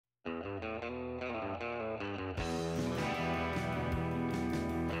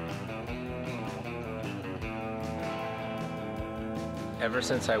Ever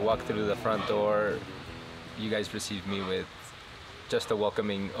since I walked through the front door, you guys received me with just a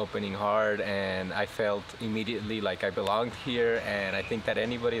welcoming, opening heart, and I felt immediately like I belonged here, and I think that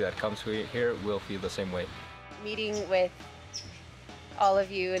anybody that comes here will feel the same way. Meeting with all of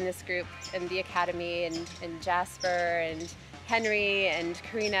you in this group and the Academy and Jasper and Henry and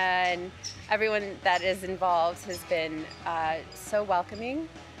Karina and everyone that is involved has been so welcoming,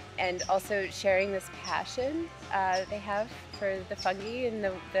 and also sharing this passion they have for the fungi and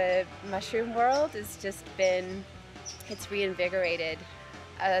the mushroom world has just been, it's reinvigorated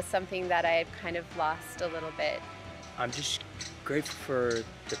something that I've kind of lost a little bit. I'm just grateful for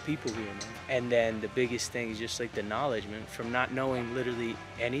the people here, man. And then the biggest thing is just like the knowledge, man, from not knowing literally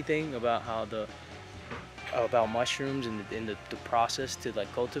anything about about mushrooms and the process to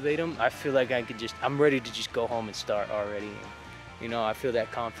like cultivate them. I feel like I'm ready to just go home and start already. You know, I feel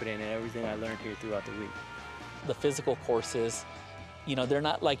that confident in everything I learned here throughout the week. The physical courses, you know, they're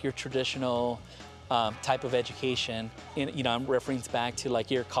not like your traditional type of education. You know, I'm referring back to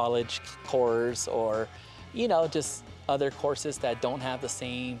like your college course or, you know, just other courses that don't have the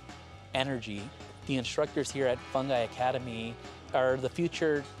same energy. The instructors here at Fungi Academy are the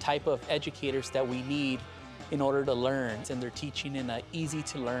future type of educators that we need in order to learn, and they're teaching in an easy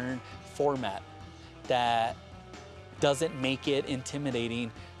to learn format that doesn't make it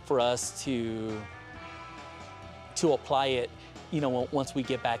intimidating for us to apply it, you know, once we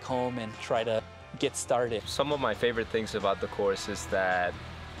get back home and try to get started. Some of my favorite things about the course is that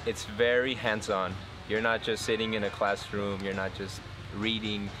it's very hands-on. You're not just sitting in a classroom, you're not just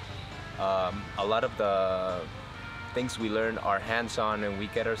reading. A lot of the things we learn are hands-on, and we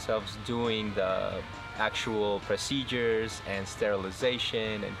get ourselves doing the actual procedures and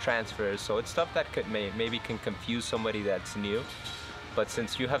sterilization and transfers. So it's stuff that could maybe can confuse somebody that's new. But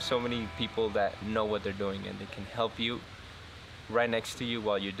since you have so many people that know what they're doing and they can help you right next to you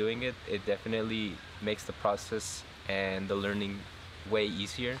while you're doing it, it definitely makes the process and the learning way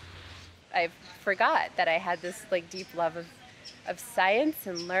easier. I forgot that I had this like deep love of science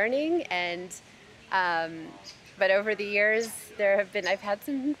and learning, and but over the years I've had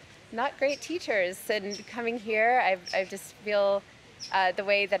some not great teachers, and coming here I just feel the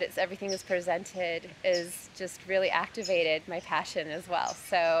way that everything is presented is just really activated my passion as well.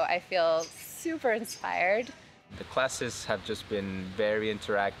 So I feel super inspired. The classes have just been very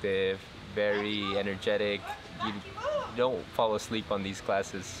interactive, very energetic. You don't fall asleep on these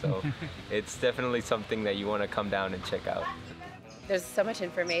classes, so it's definitely something that you want to come down and check out. There's so much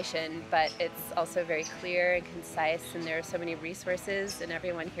information, but it's also very clear and concise, and there are so many resources, and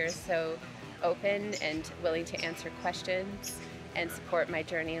everyone here is so open and willing to answer questions and support my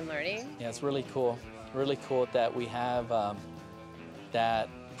journey in learning. Yeah, it's really cool that we have that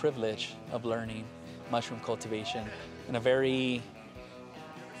privilege of learning mushroom cultivation in a very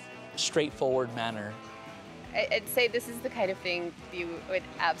straightforward manner. I'd say this is the kind of thing you would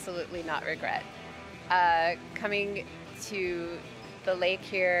absolutely not regret. Coming to the lake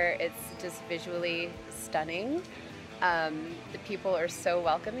here, it's just visually stunning. The people are so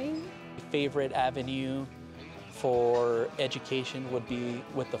welcoming. Favorite avenue for education would be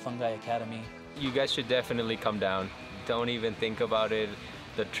with the Fungi Academy. You guys should definitely come down. Don't even think about it.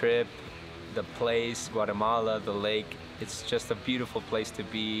 The trip, the place, Guatemala, the lake, it's just a beautiful place to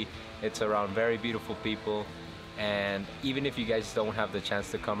be. It's around very beautiful people. And even if you guys don't have the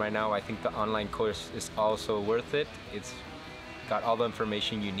chance to come right now, I think the online course is also worth it. It's got all the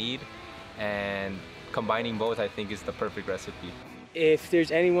information you need, and combining both, I think, is the perfect recipe. If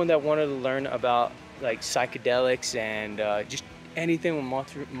there's anyone that wanted to learn about like psychedelics and just anything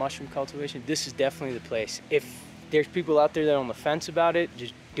with mushroom cultivation, this is definitely the place. If there's people out there that are on the fence about it,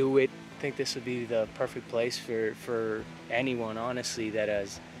 just do it. I think this would be the perfect place for anyone, honestly, that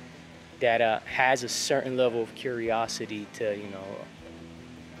has a certain level of curiosity to, you know,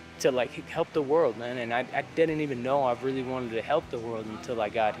 to like help the world, man. And I didn't even know I really wanted to help the world until I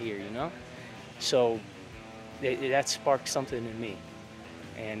got here, you know? So that sparked something in me.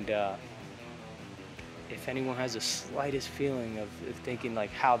 And if anyone has the slightest feeling of thinking like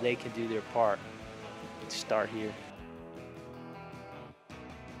how they can do their part, start here.